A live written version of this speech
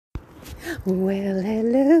Well,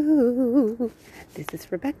 hello. This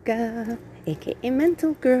is Rebecca, aka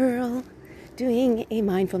Mental Girl, doing a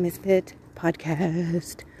Mindful Misfit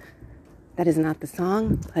podcast. That is not the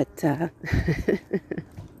song, but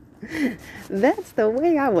that's the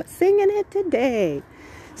way I was singing it today.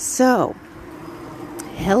 So,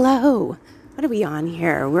 hello. What are we on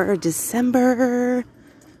here? We're December,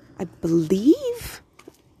 I believe,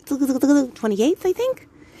 28th, I think.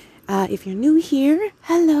 If you're new here,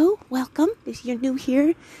 hello, welcome. If you're new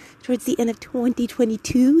here towards the end of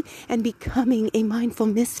 2022 and becoming a mindful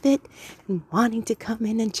misfit and wanting to come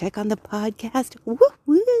in and check on the podcast,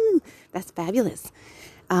 woo, that's fabulous.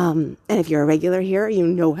 And if you're a regular here, you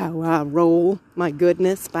know how I roll, my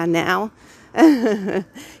goodness, by now. You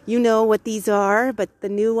know what these are, but the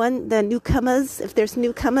newcomers, if there's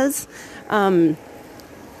newcomers,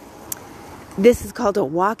 this is called a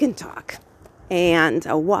walk and talk. And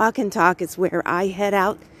a walk and talk is where I head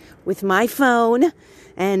out with my phone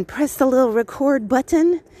and press the little record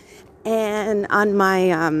button. And on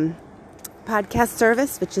my podcast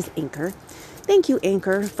service, which is Anchor. Thank you,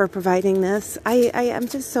 Anchor, for providing this. I am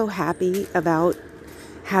just so happy about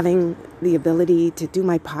having the ability to do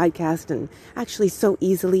my podcast and actually so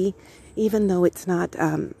easily, even though it's not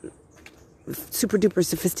super duper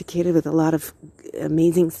sophisticated with a lot of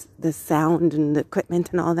amazing the sound and the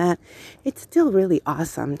equipment and all that. It's still really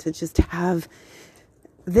awesome to just have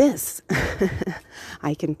this.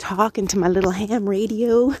 I can talk into my little ham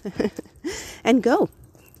radio and go.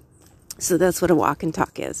 So that's what a walk and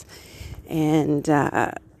talk is. And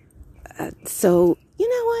so you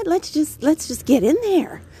know what? Let's just get in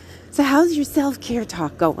there. So how's your self-care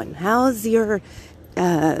talk going? How's your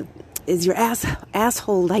is your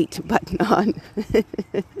asshole light button on?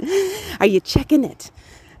 Are you checking it?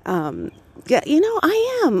 Yeah, you know,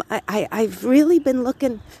 I am. I've really been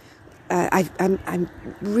looking. I'm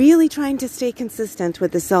really trying to stay consistent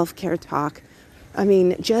with the self-care talk. I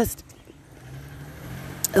mean, just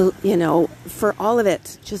you know, for all of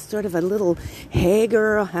it, just sort of a little, hey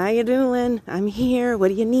girl, how you doing? I'm here. What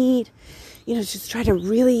do you need? You know, just try to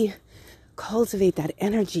really cultivate that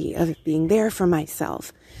energy of being there for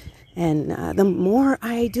myself. And the more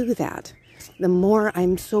I do that, the more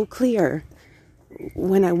I'm so clear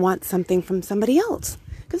when I want something from somebody else.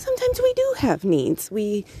 Because sometimes we do have needs.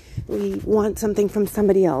 We want something from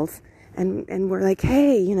somebody else. And we're like,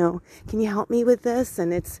 hey, you know, can you help me with this?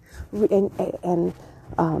 And it's, you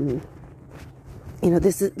know,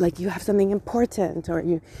 this is like you have something important or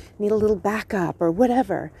you need a little backup or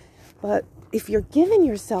whatever. But if you're giving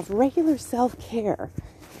yourself regular self-care,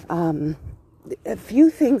 a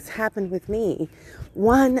few things happen with me.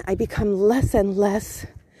 One, I become less and less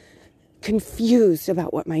confused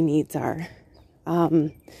about what my needs are.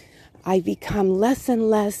 I become less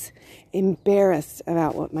and less embarrassed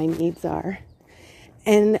about what my needs are.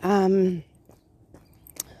 And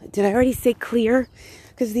did I already say clear?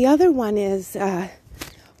 Because the other one is,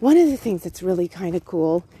 one of the things that's really kind of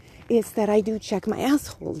cool is that I do check my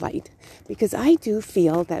asshole light. Because I do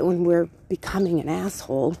feel that when we're becoming an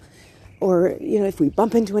asshole, or, you know, if we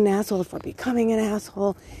bump into an asshole, if we're becoming an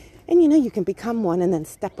asshole, and, you know, you can become one and then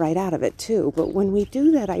step right out of it too. But when we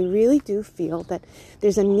do that, I really do feel that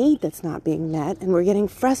there's a need that's not being met and we're getting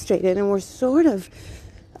frustrated and we're sort of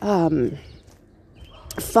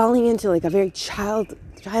falling into like a very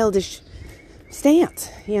childish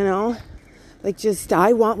stance, you know? Like just,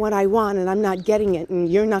 I want what I want and I'm not getting it and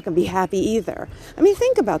you're not going to be happy either. I mean,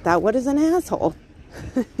 think about that. What is an asshole?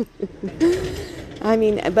 I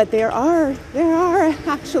mean, but there are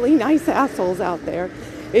actually nice assholes out there.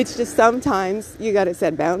 It's just sometimes you got to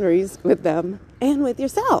set boundaries with them and with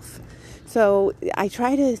yourself. So I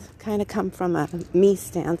try to kind of come from a me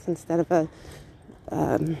stance instead of a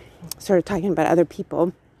sort of talking about other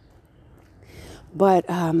people. But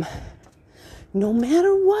no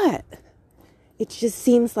matter what, it just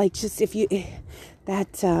seems like just if you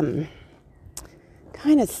that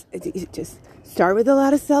kind of just start with a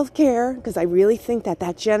lot of self-care, because I really think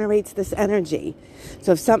that generates this energy.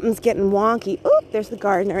 So if something's getting wonky, oh, there's the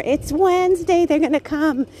gardener. It's Wednesday, they're going to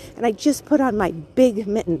come. And I just put on my big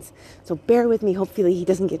mittens. So bear with me. Hopefully he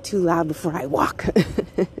doesn't get too loud before I walk.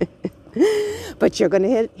 But you're going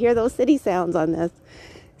to hear those city sounds on this.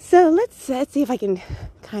 So let's see if I can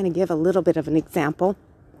kind of give a little bit of an example.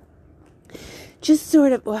 Just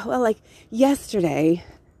sort of, well, like yesterday,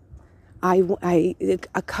 I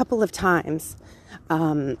a couple of times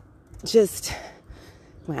just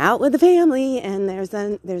went out with the family and there's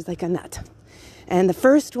like a nut. And the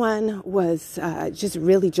first one was just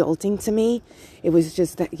really jolting to me. It was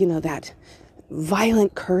just that, you know, that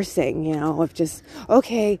violent cursing, of just,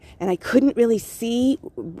 okay. And I couldn't really see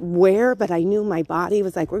where, but I knew my body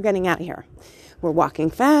was like, we're getting out of here. We're walking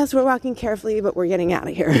fast, we're walking carefully, but we're getting out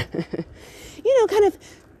of here. Kind of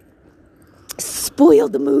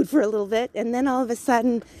spoiled the mood for a little bit. And then all of a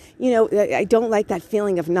sudden, I don't like that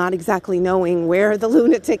feeling of not exactly knowing where the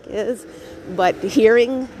lunatic is, but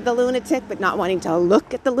hearing the lunatic, but not wanting to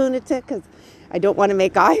look at the lunatic because I don't want to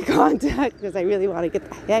make eye contact because I really want to get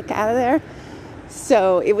the heck out of there.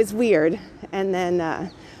 So it was weird. And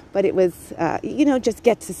then, but it was, just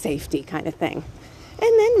get to safety kind of thing.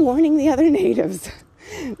 And then warning the other natives,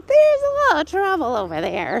 there's a lot of trouble over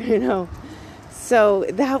there, So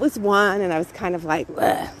that was one, and I was kind of like,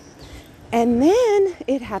 ugh. And then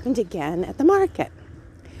it happened again at the market.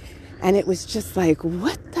 And it was just like,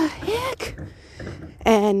 what the heck?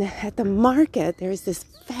 And at the market, there's this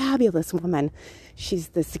fabulous woman. She's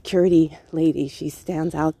the security lady. She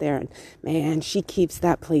stands out there, and man, she keeps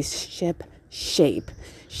that place ship shape.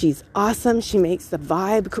 She's awesome. She makes the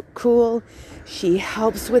vibe cool. She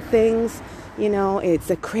helps with things. It's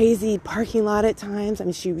a crazy parking lot at times. I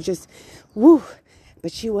mean, she was just, woo,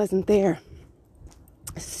 but she wasn't there.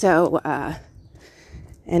 So,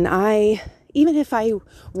 and even if I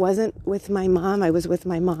wasn't with my mom, I was with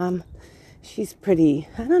my mom. She's pretty,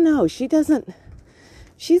 I don't know, she's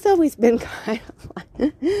always been kind of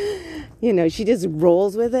like, she just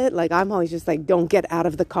rolls with it. Like, I'm always just like, don't get out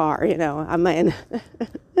of the car, I'm in.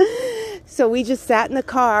 So we just sat in the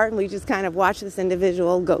car and we just kind of watched this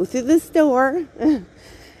individual go through the store,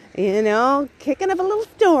 kicking up a little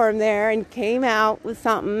storm there, and came out with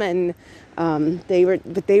something, and they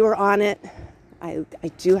were on it. I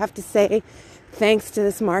do have to say, thanks to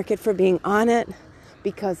this market for being on it,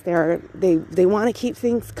 because they want to keep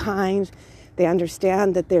things kind. They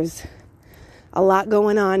understand that there's a lot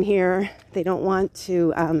going on here. They don't want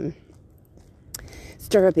to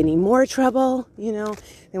stir up any more trouble.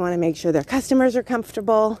 They want to make sure their customers are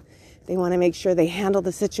comfortable. They want to make sure they handle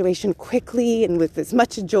the situation quickly and with as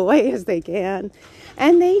much joy as they can.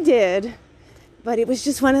 And they did. But it was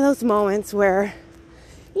just one of those moments where,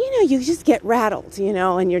 you just get rattled,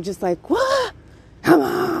 and you're just like, what? Come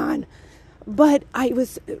on. But I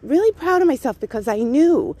was really proud of myself because I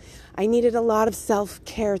knew I needed a lot of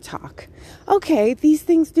self-care talk. Okay, these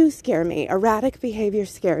things do scare me. Erratic behavior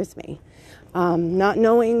scares me. Not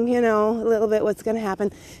knowing, a little bit what's going to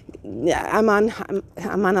happen. I'm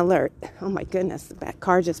on alert. Oh my goodness, that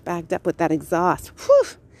car just backed up with that exhaust. Whew,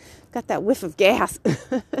 got that whiff of gas.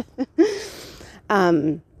 But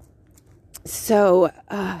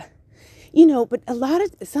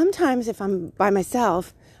sometimes if I'm by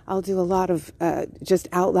myself, I'll do a lot of just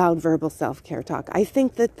out loud verbal self-care talk. I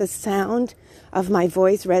think that the sound of my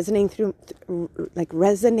voice resonating through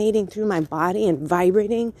my body and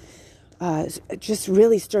vibrating just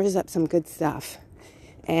really stirs up some good stuff.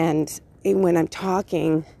 And when I'm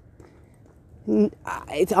talking,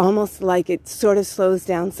 it's almost like it sort of slows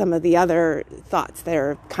down some of the other thoughts that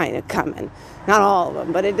are kind of coming. Not all of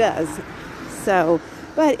them, but it does. So,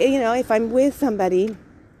 but, if I'm with somebody,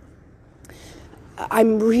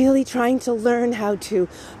 I'm really trying to learn how to,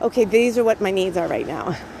 okay, these are what my needs are right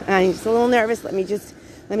now. I'm just a little nervous. Let me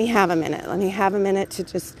have a minute. Let me have a minute to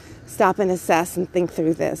just stop and assess and think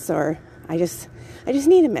through this. Or I just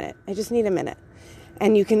need a minute. I just need a minute.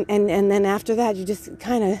 And you can, and then after that, you just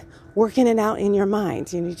kind of working it out in your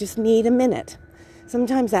mind. You just need a minute.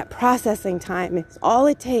 Sometimes that processing time is all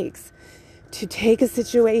it takes to take a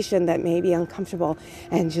situation that may be uncomfortable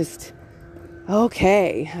and just,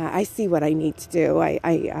 okay, I see what I need to do.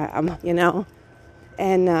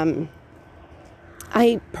 And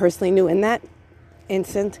I personally knew in that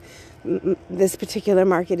instant, this particular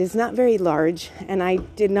market is not very large, and I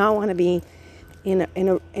did not want to be in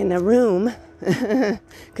a room because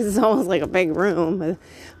it's almost like a big room,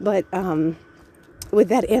 but with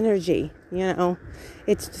that energy,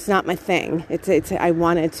 it's just not my thing. It's I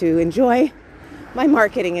wanted to enjoy my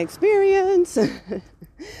marketing experience.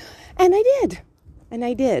 And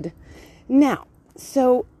I did. Now,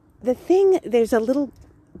 so there's a little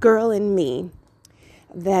girl in me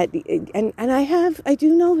that, and I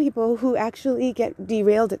do know people who actually get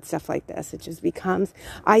derailed at stuff like this. It just becomes,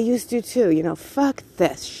 I used to too, fuck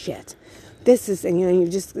this shit. This is, and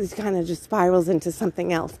it kind of just spirals into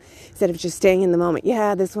something else instead of just staying in the moment.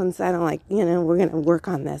 Yeah, this one's, I don't like, we're going to work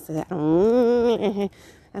on this. I don't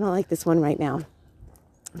like this one right now.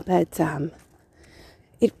 But,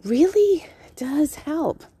 it really does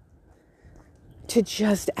help to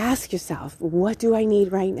just ask yourself, what do I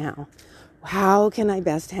need right now? How can I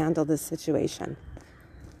best handle this situation?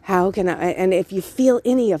 How can I, and if you feel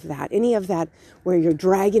any of that where you're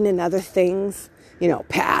dragging in other things,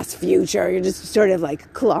 past, future, you're just sort of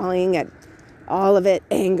like clawing at all of it,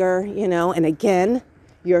 anger, and again,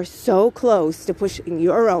 you're so close to pushing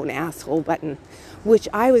your own asshole button, which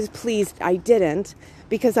I was pleased I didn't,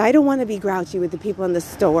 because I don't want to be grouchy with the people in the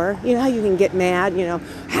store. You know how you can get mad,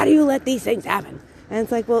 how do you let these things happen? And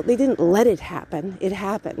it's like, well, they didn't let it happen. It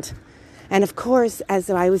happened. And of course, as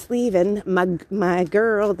I was leaving, my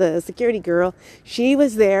girl, the security girl, she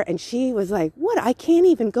was there and she was like, what? I can't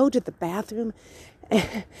even go to the bathroom.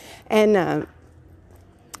 And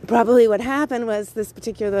probably what happened was this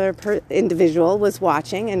particular individual was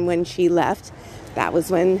watching, and when she left, that was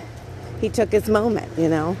when he took his moment,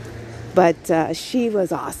 But she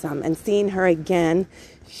was awesome, and seeing her again,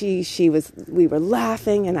 we were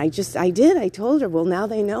laughing, and I told her, well, now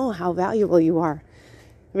they know how valuable you are.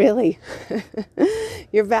 Really,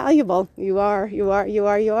 you're valuable. You are.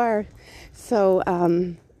 So,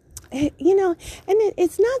 and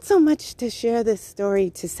it's not so much to share this story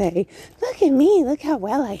to say, look at me, look how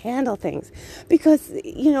well I handle things. Because,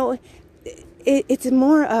 it's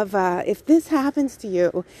more of, if this happens to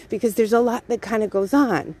you, because there's a lot that kind of goes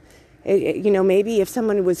on. Maybe if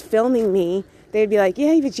someone was filming me, they'd be like,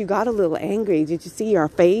 yeah, but you got a little angry. Did you see your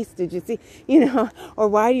face? Did you see, or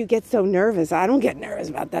why do you get so nervous? I don't get nervous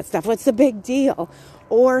about that stuff. What's the big deal?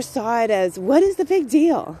 Or saw it as, what is the big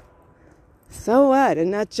deal? So what? A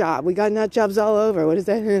nut job. We got nut jobs all over. What is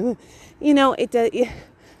that?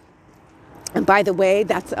 And by the way,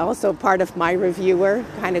 that's also part of my reviewer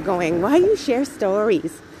kind of going, why do you share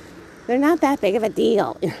stories? They're not that big of a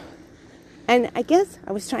deal. And I guess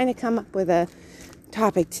I was trying to come up with a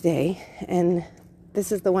topic today, and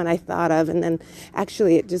this is the one I thought of, and then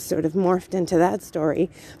actually it just sort of morphed into that story.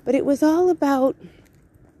 But it was all about,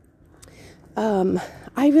 I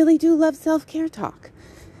really do love self-care talk.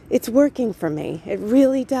 It's working for me. It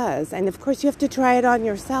really does. And of course you have to try it on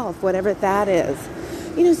yourself, whatever that is.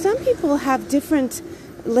 Some people have different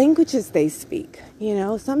languages they speak.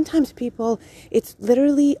 Sometimes people, it's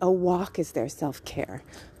literally a walk is their self-care.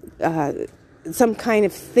 Some kind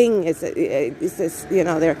of thing is this,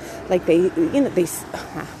 they're like, they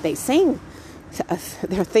sing.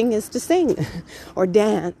 Their thing is to sing or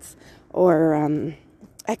dance or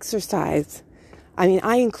exercise. I mean,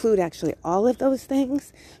 I include actually all of those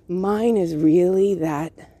things. Mine is really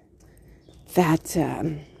that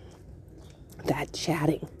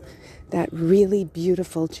chatting, that really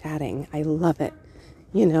beautiful chatting. I love it,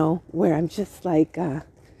 where I'm just like,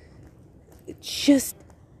 just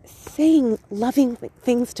saying loving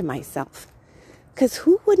things to myself. Because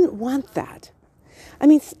who wouldn't want that? I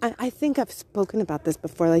mean, I think I've spoken about this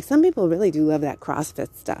before. Like, some people really do love that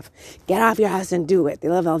CrossFit stuff. Get off your ass and do it. They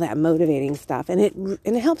love all that motivating stuff, and it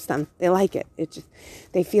helps them. They like it.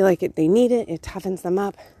 They feel like it. They need it. It toughens them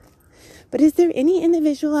up. But is there any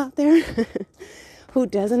individual out there who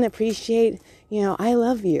doesn't appreciate? I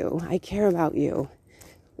love you. I care about you.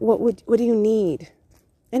 What do you need?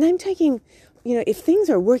 And I'm taking, if things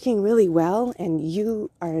are working really well and you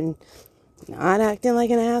are not acting like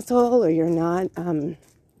an asshole, or you're not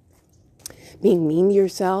being mean to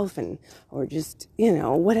yourself, or just,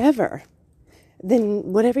 whatever,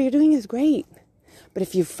 then whatever you're doing is great. But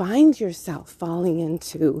if you find yourself falling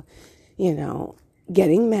into,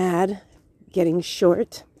 getting mad, getting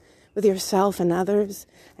short with yourself and others,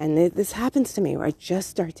 and this happens to me where I just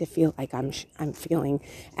start to feel like I'm feeling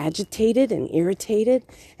agitated and irritated,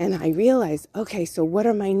 and I realize, okay, so what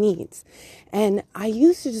are my needs? And I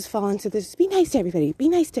used to just fall into this, be nice to everybody, be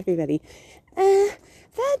nice to everybody.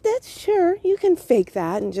 That's sure, you can fake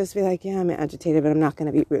that and just be like, yeah, I'm agitated, but I'm not going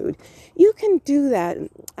to be rude. You can do that.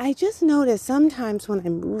 I just notice sometimes when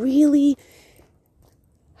I'm really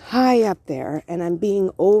high up there and I'm being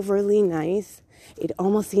overly nice, it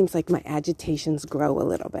almost seems like my agitations grow a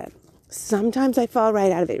little bit. Sometimes I fall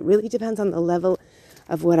right out of it. It really depends on the level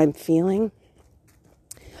of what I'm feeling.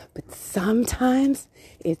 But sometimes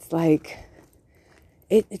it's like,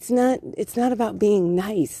 it's not about being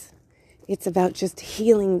nice. It's about just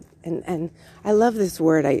healing. And I love this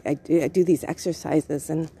word. I do these exercises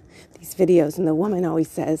and these videos, and the woman always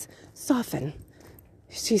says, soften.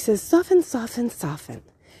 She says, soften, soften, soften.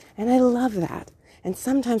 And I love that. And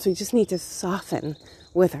sometimes we just need to soften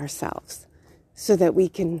with ourselves so that we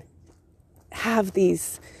can have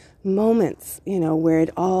these moments, where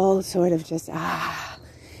it all sort of just,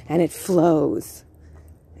 and it flows,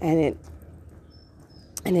 and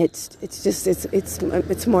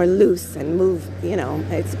it's more loose and move,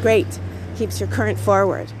 it's great. Keeps your current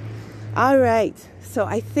forward. All right. So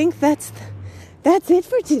I think that's it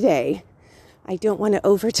for today. I don't want to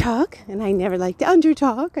overtalk, and I never like to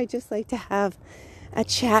undertalk. I just like to have a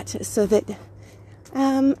chat so that,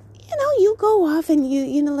 you go off and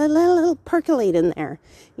let a little percolate in there.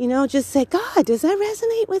 Just say, God, does that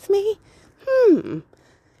resonate with me?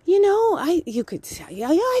 You could say, yeah,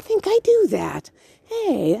 I think I do that.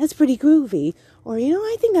 Hey, that's pretty groovy. Or,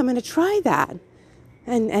 I think I'm going to try that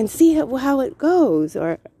and see how it goes.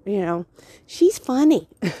 Or, she's funny.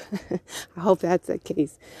 I hope that's the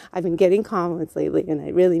case. I've been getting comments lately, and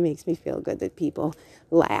it really makes me feel good that people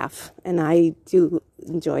laugh. And I do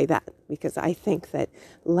enjoy that, because I think that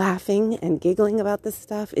laughing and giggling about this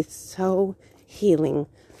stuff is so healing.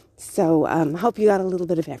 So I hope you got a little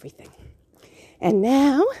bit of everything. And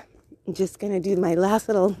now I'm just going to do my last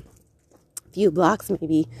little few blocks,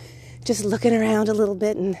 maybe just looking around a little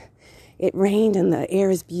bit. And it rained and the air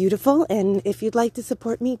is beautiful. And if you'd like to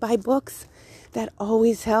support me, buy books. That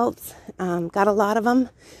always helps. Got a lot of them.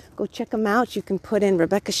 Go check them out. You can put in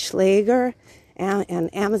Rebecca Schlager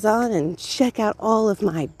and Amazon and check out all of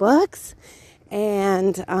my books.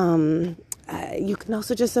 And you can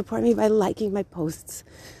also just support me by liking my posts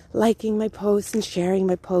and sharing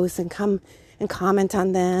my posts, and come and comment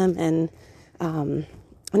on them and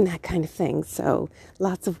that kind of thing. So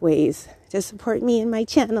lots of ways to support me and my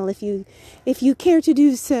channel if you care to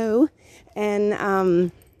do so.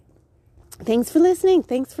 And thanks for listening.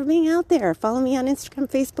 Thanks for being out there. Follow me on Instagram,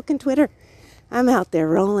 Facebook, and Twitter. I'm out there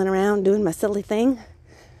rolling around doing my silly thing.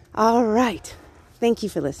 All right. Thank you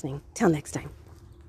for listening. Till next time.